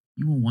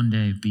 you will one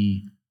day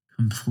be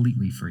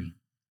completely free.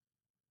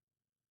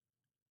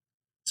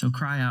 So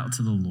cry out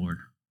to the Lord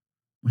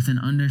with an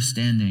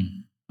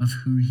understanding of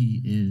who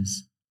he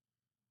is.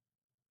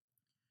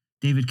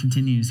 David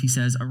continues, he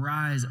says,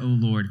 "Arise, O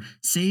Lord,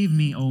 save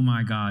me, O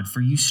my God,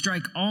 for you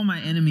strike all my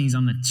enemies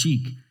on the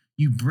cheek.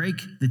 You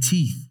break the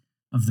teeth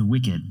of the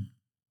wicked."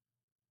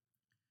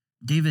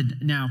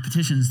 David now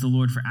petitions the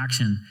Lord for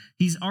action.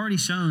 He's already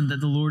shown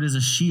that the Lord is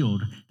a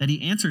shield, that he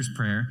answers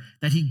prayer,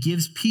 that he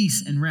gives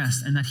peace and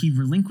rest, and that he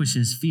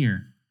relinquishes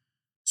fear.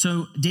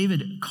 So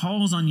David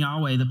calls on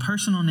Yahweh, the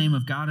personal name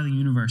of God of the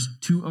universe,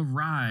 to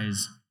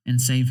arise and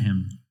save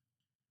him.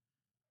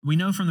 We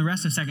know from the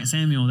rest of 2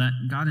 Samuel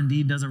that God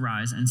indeed does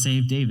arise and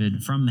save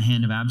David from the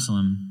hand of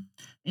Absalom.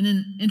 In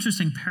an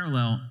interesting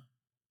parallel,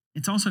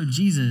 it's also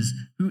Jesus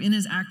who, in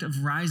his act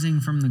of rising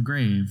from the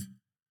grave,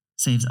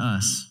 saves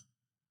us.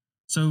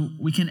 So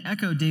we can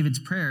echo David's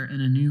prayer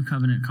in a new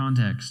covenant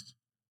context.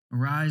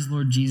 Arise,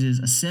 Lord Jesus,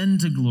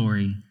 ascend to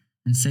glory,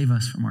 and save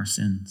us from our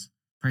sins.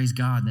 Praise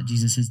God that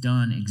Jesus has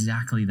done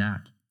exactly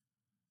that.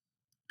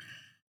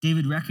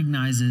 David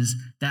recognizes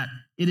that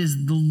it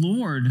is the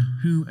Lord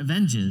who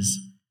avenges.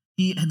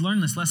 He had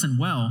learned this lesson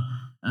well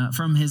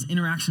from his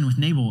interaction with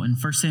Nabal in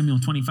 1 Samuel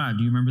 25.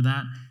 Do you remember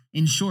that?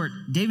 In short,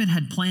 David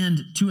had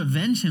planned to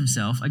avenge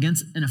himself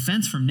against an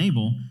offense from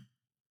Nabal,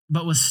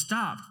 but was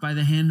stopped by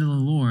the hand of the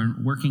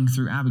Lord working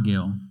through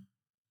Abigail.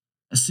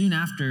 Soon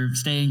after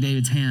staying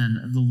David's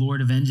hand, the Lord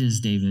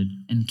avenges David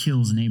and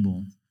kills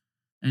Nabal.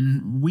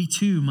 And we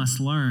too must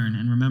learn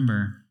and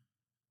remember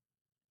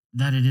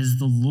that it is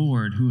the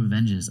Lord who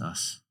avenges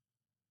us.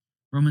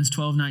 Romans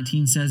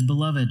 12:19 says,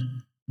 "Beloved,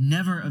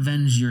 never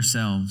avenge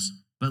yourselves,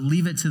 but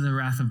leave it to the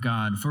wrath of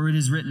God, for it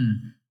is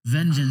written,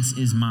 'Vengeance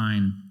is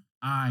mine,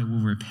 I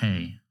will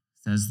repay,'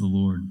 says the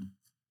Lord."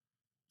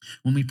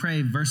 When we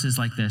pray verses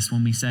like this,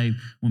 when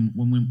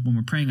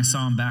we're praying a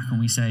psalm back, when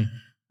we say,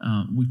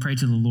 we pray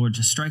to the Lord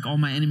to strike all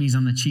my enemies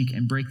on the cheek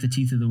and break the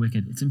teeth of the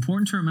wicked, it's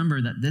important to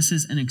remember that this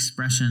is an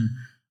expression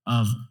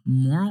of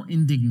moral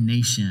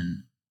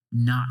indignation,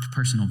 not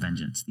personal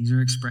vengeance. These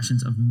are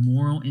expressions of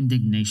moral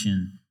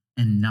indignation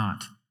and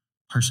not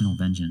personal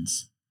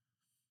vengeance.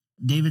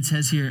 David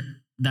says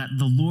here that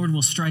the Lord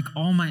will strike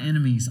all my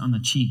enemies on the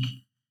cheek.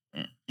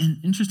 An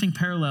interesting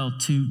parallel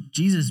to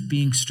Jesus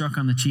being struck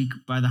on the cheek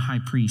by the high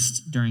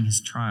priest during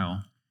his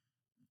trial.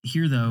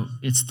 Here, though,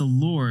 it's the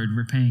Lord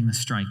repaying the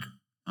strike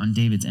on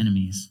David's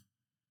enemies.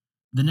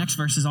 The next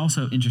verse is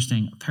also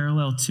interesting, a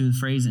parallel to the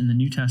phrase in the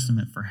New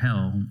Testament for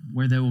hell,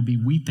 where there will be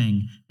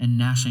weeping and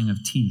gnashing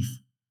of teeth.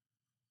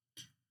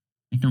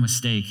 Make no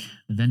mistake,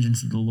 the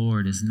vengeance of the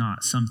Lord is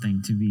not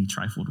something to be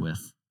trifled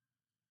with.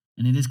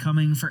 And it is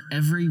coming for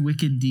every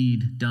wicked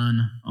deed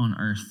done on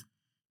earth.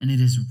 And it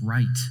is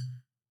right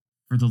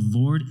for the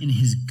Lord in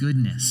his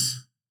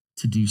goodness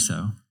to do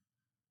so.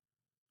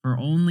 For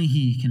only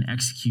he can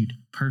execute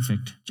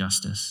perfect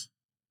justice.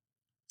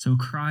 So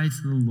cry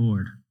to the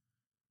Lord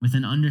with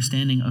an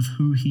understanding of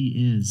who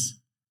he is.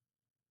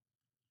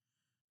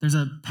 There's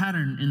a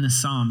pattern in this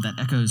psalm that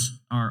echoes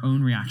our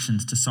own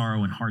reactions to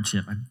sorrow and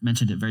hardship. I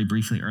mentioned it very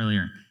briefly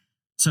earlier.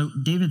 So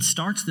David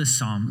starts this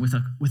psalm with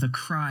a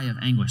cry of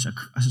anguish,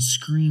 a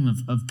scream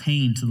of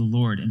pain to the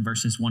Lord in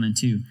verses 1 and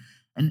 2.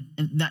 And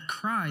that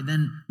cry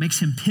then makes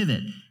him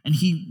pivot, and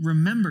he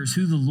remembers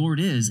who the Lord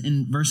is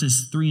in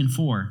verses 3 and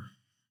 4.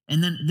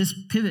 And then this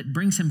pivot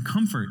brings him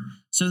comfort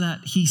so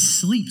that he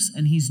sleeps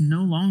and he's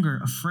no longer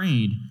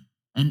afraid.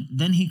 And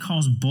then he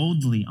calls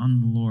boldly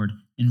on the Lord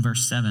in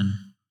verse 7.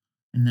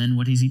 And then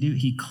what does he do?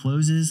 He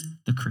closes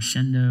the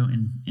crescendo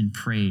in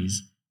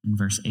praise in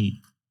verse 8.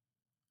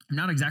 I'm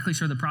not exactly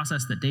sure the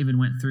process that David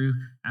went through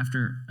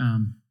after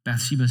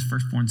Bathsheba's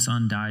firstborn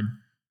son died.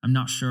 I'm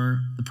not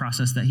sure the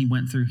process that he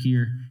went through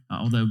here,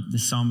 although the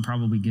psalm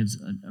probably gives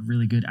a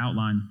really good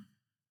outline.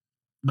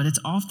 But it's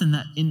often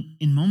that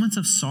in moments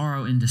of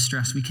sorrow and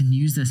distress, we can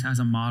use this as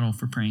a model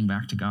for praying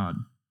back to God.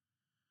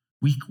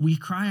 We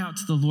cry out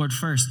to the Lord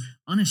first,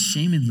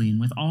 unashamedly and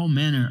with all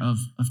manner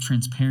of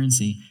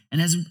transparency.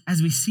 And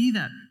as we see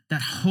that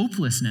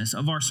hopelessness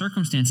of our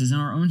circumstances and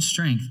our own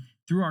strength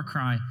through our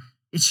cry,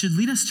 it should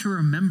lead us to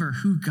remember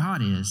who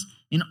God is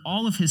in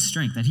all of his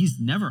strength, that he's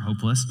never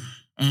hopeless,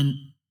 and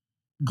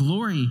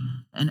glory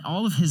and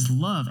all of his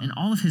love and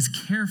all of his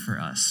care for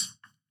us.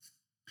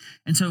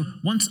 And so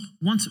once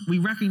we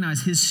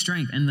recognize his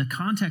strength and the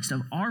context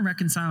of our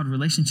reconciled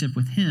relationship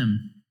with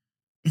him,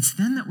 it's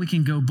then that we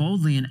can go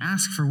boldly and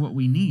ask for what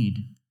we need.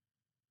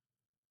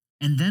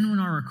 And then when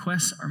our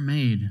requests are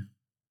made,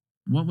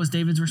 what was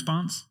David's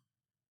response?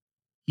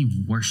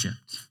 He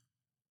worshiped.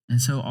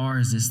 And so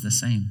ours is the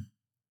same.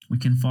 We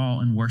can fall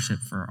and worship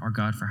for our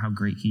God for how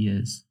great he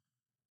is.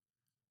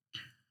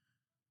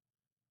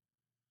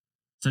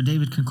 So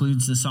David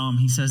concludes the psalm.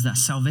 He says that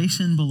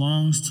salvation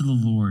belongs to the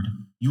Lord.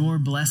 Your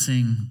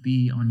blessing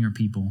be on your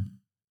people.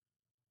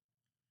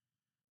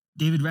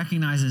 David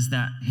recognizes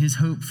that his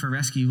hope for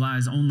rescue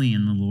lies only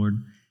in the Lord.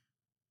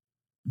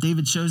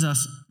 David shows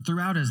us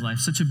throughout his life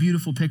such a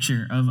beautiful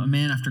picture of a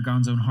man after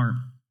God's own heart.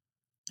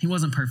 He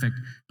wasn't perfect,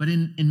 but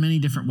in many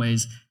different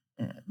ways.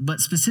 But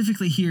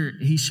specifically here,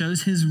 he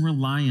shows his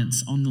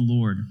reliance on the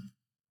Lord.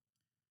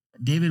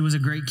 David was a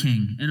great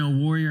king and a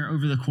warrior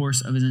over the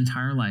course of his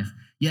entire life.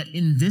 Yet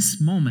in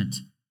this moment,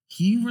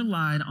 he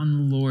relied on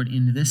the Lord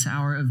in this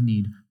hour of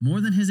need,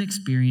 more than his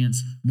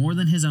experience, more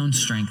than his own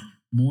strength,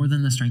 more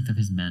than the strength of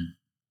his men.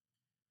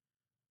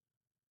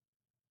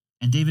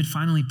 And David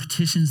finally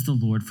petitions the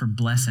Lord for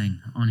blessing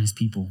on his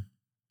people.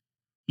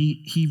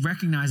 He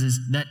recognizes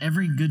that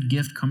every good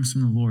gift comes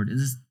from the Lord.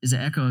 This is an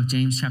echo of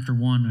James chapter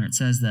 1, where it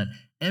says that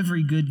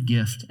every good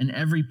gift and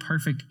every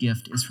perfect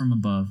gift is from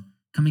above,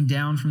 coming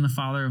down from the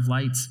Father of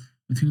lights,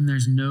 with whom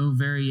there's no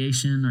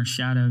variation or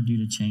shadow due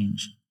to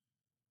change.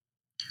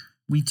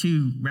 We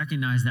too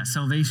recognize that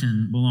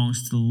salvation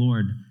belongs to the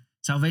Lord.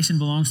 Salvation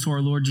belongs to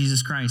our Lord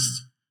Jesus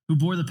Christ, who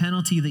bore the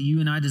penalty that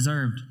you and I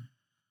deserved.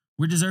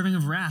 We're deserving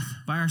of wrath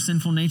by our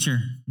sinful nature.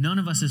 None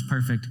of us is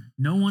perfect.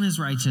 No one is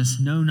righteous,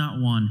 no, not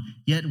one.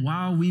 Yet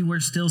while we were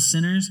still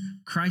sinners,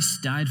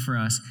 Christ died for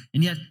us.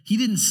 And yet he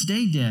didn't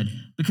stay dead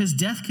because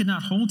death could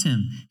not hold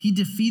him. He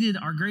defeated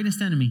our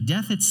greatest enemy,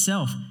 death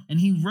itself,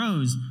 and he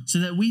rose so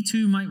that we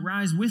too might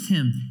rise with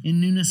him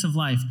in newness of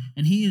life.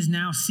 And he is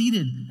now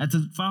seated at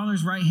the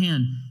Father's right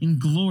hand in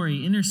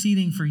glory,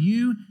 interceding for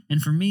you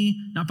and for me,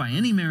 not by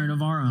any merit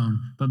of our own,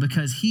 but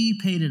because he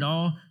paid it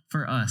all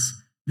for us.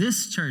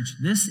 This church,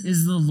 this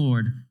is the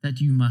Lord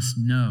that you must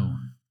know.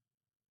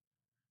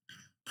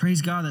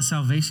 Praise God that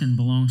salvation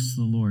belongs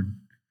to the Lord.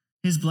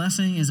 His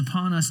blessing is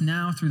upon us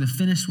now through the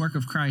finished work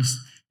of Christ,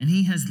 and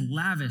he has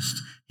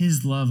lavished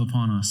his love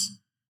upon us.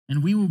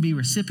 and we will be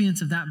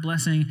recipients of that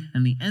blessing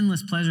and the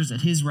endless pleasures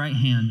at his right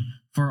hand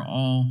for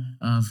all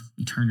of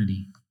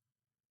eternity.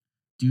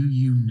 Do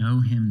you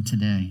know him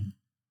today?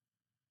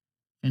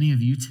 If any of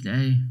you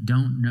today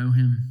don't know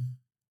him,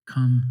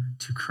 come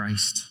to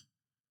Christ.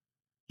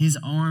 His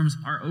arms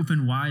are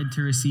open wide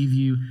to receive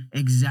you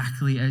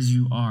exactly as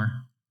you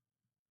are.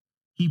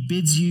 He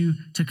bids you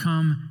to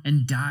come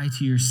and die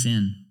to your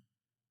sin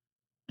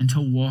and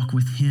to walk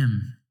with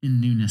him in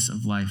newness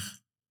of life.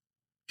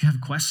 If you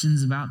have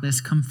questions about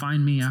this, come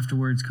find me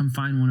afterwards. Come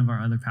find one of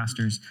our other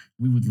pastors.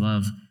 We would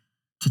love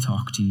to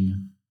talk to you.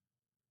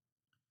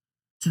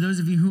 To those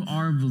of you who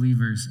are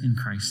believers in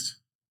Christ,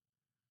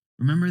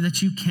 remember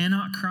that you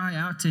cannot cry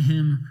out to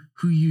him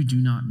who you do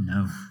not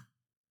know.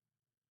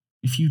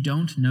 If you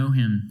don't know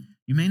him,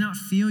 you may not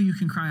feel you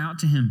can cry out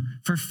to him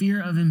for fear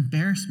of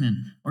embarrassment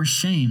or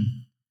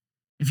shame.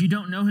 If you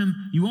don't know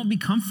him, you won't be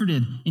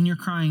comforted in your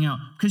crying out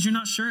because you're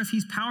not sure if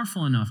he's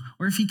powerful enough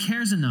or if he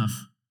cares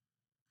enough.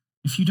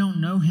 If you don't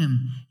know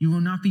him, you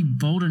will not be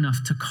bold enough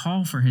to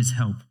call for his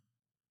help.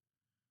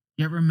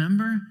 Yet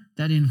remember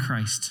that in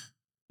Christ,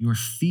 your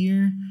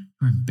fear,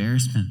 your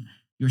embarrassment,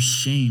 your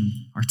shame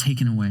are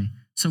taken away.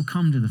 So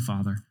come to the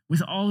Father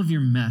with all of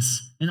your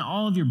mess and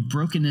all of your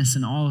brokenness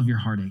and all of your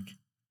heartache.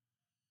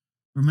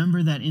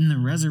 Remember that in the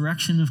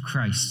resurrection of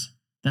Christ,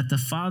 that the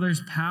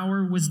Father's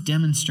power was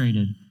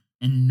demonstrated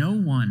and no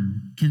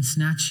one can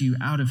snatch you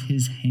out of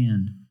his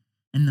hand.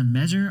 And the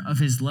measure of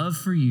his love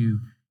for you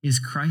is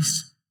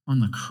Christ on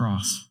the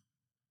cross.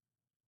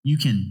 You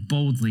can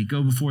boldly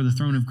go before the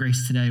throne of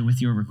grace today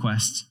with your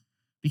request,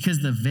 because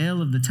the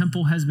veil of the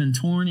temple has been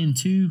torn in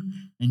two,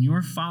 and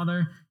your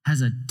Father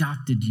has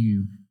adopted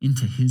you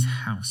into his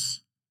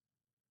house.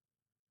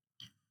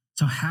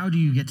 So how do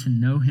you get to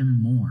know him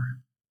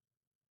more?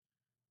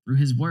 Through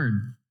his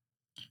word,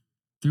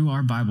 through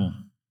our Bible.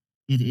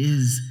 It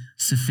is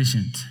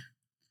sufficient.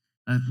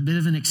 A bit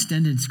of an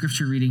extended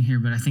scripture reading here,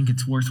 but I think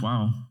it's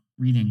worthwhile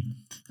reading.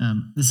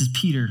 This is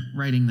Peter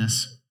writing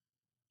this.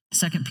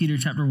 2 Peter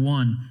chapter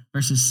 1,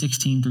 verses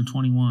 16 through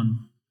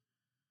 21.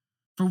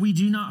 For we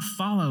do not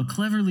follow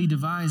cleverly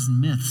devised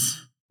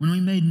myths when we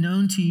made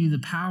known to you the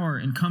power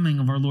and coming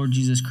of our Lord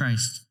Jesus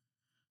Christ,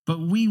 but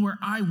we were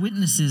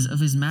eyewitnesses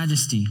of his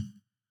majesty.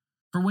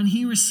 For when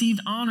he received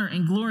honor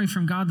and glory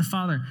from God the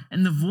Father,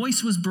 and the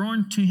voice was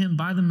borne to him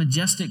by the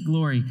majestic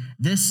glory,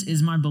 "This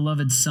is my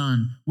beloved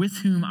Son, with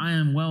whom I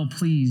am well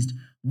pleased,"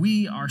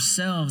 we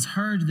ourselves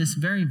heard this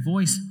very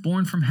voice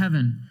borne from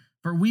heaven,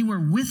 for we were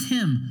with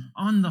him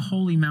on the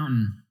holy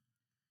mountain.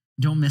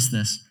 Don't miss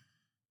this.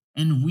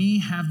 And we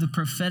have the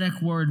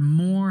prophetic word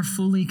more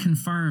fully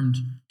confirmed,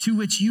 to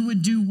which you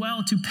would do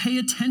well to pay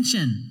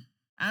attention,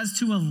 as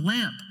to a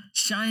lamp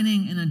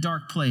shining in a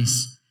dark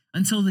place,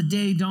 until the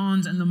day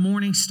dawns and the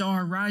morning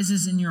star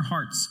rises in your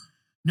hearts,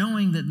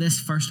 knowing that this,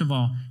 first of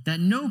all, that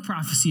no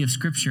prophecy of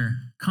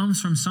Scripture comes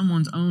from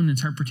someone's own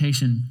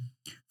interpretation.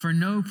 For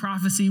no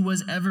prophecy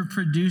was ever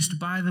produced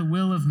by the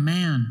will of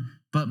man,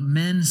 but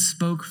men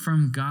spoke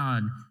from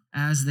God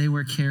as they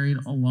were carried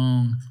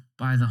along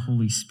by the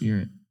Holy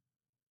Spirit.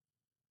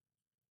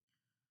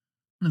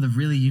 One of the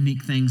really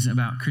unique things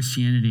about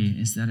Christianity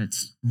is that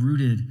it's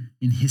rooted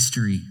in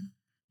history,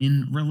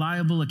 in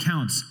reliable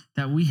accounts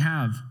that we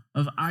have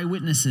of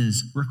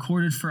eyewitnesses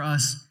recorded for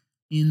us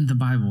in the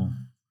Bible.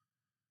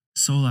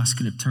 Sola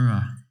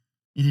Scriptura.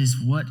 It is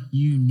what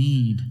you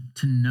need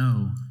to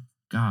know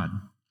God.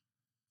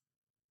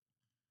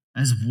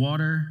 As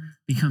water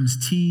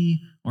becomes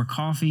tea or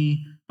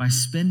coffee by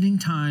spending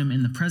time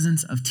in the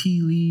presence of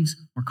tea leaves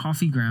or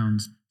coffee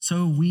grounds,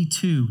 so we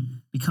too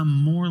become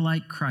more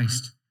like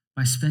Christ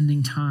by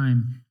spending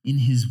time in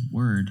his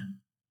word.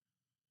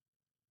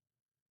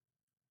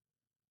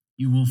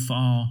 You will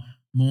fall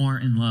more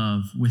in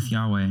love with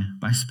Yahweh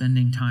by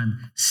spending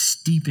time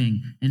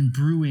steeping and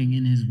brewing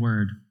in his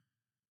word.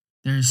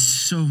 There is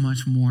so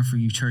much more for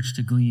you, church,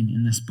 to glean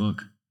in this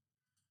book.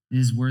 It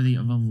is worthy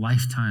of a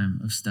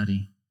lifetime of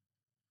study.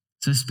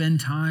 So spend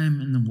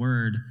time in the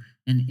word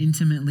and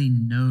intimately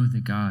know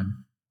the God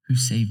who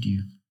saved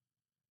you.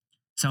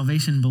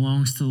 Salvation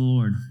belongs to the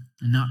Lord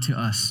and not to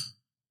us.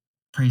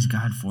 Praise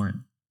God for it.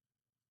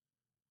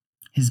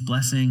 His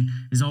blessing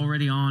is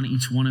already on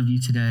each one of you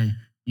today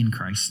in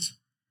Christ.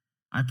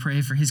 I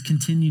pray for his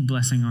continued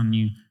blessing on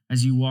you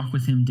as you walk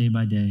with him day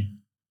by day.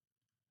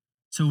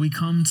 So we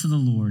come to the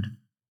Lord,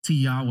 to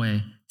Yahweh,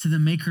 to the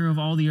maker of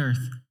all the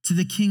earth, to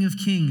the King of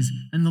kings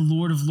and the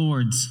Lord of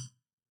lords,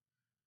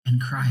 and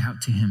cry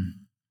out to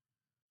him,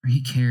 for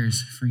he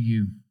cares for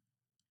you.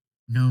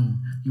 Know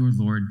your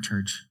Lord,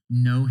 church.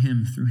 Know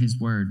him through his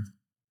word,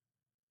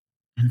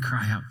 and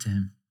cry out to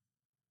him.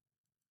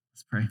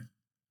 Let's pray.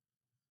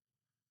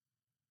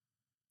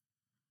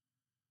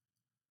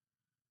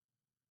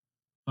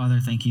 Father,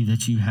 thank you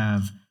that you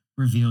have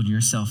revealed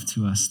yourself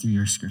to us through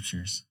your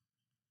scriptures.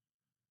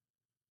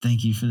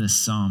 Thank you for this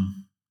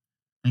psalm.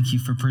 Thank you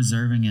for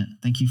preserving it.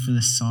 Thank you for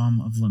this psalm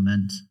of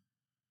lament.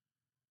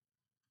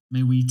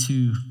 May we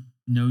too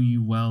know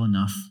you well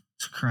enough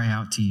to cry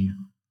out to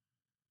you.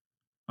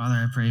 Father,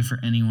 I pray for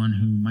anyone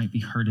who might be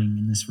hurting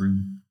in this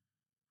room.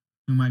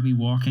 who might be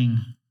walking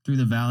through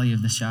the valley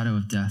of the shadow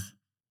of death.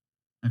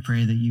 I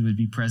pray that you would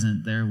be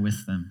present there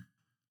with them,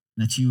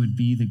 that you would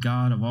be the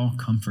God of all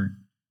comfort,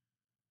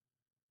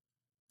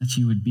 that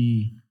you would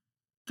be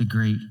the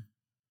great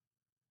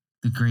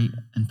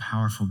and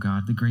powerful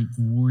God, the great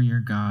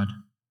warrior God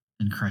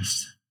in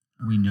Christ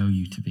we know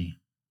you to be.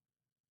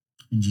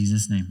 In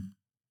Jesus' name,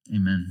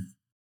 amen.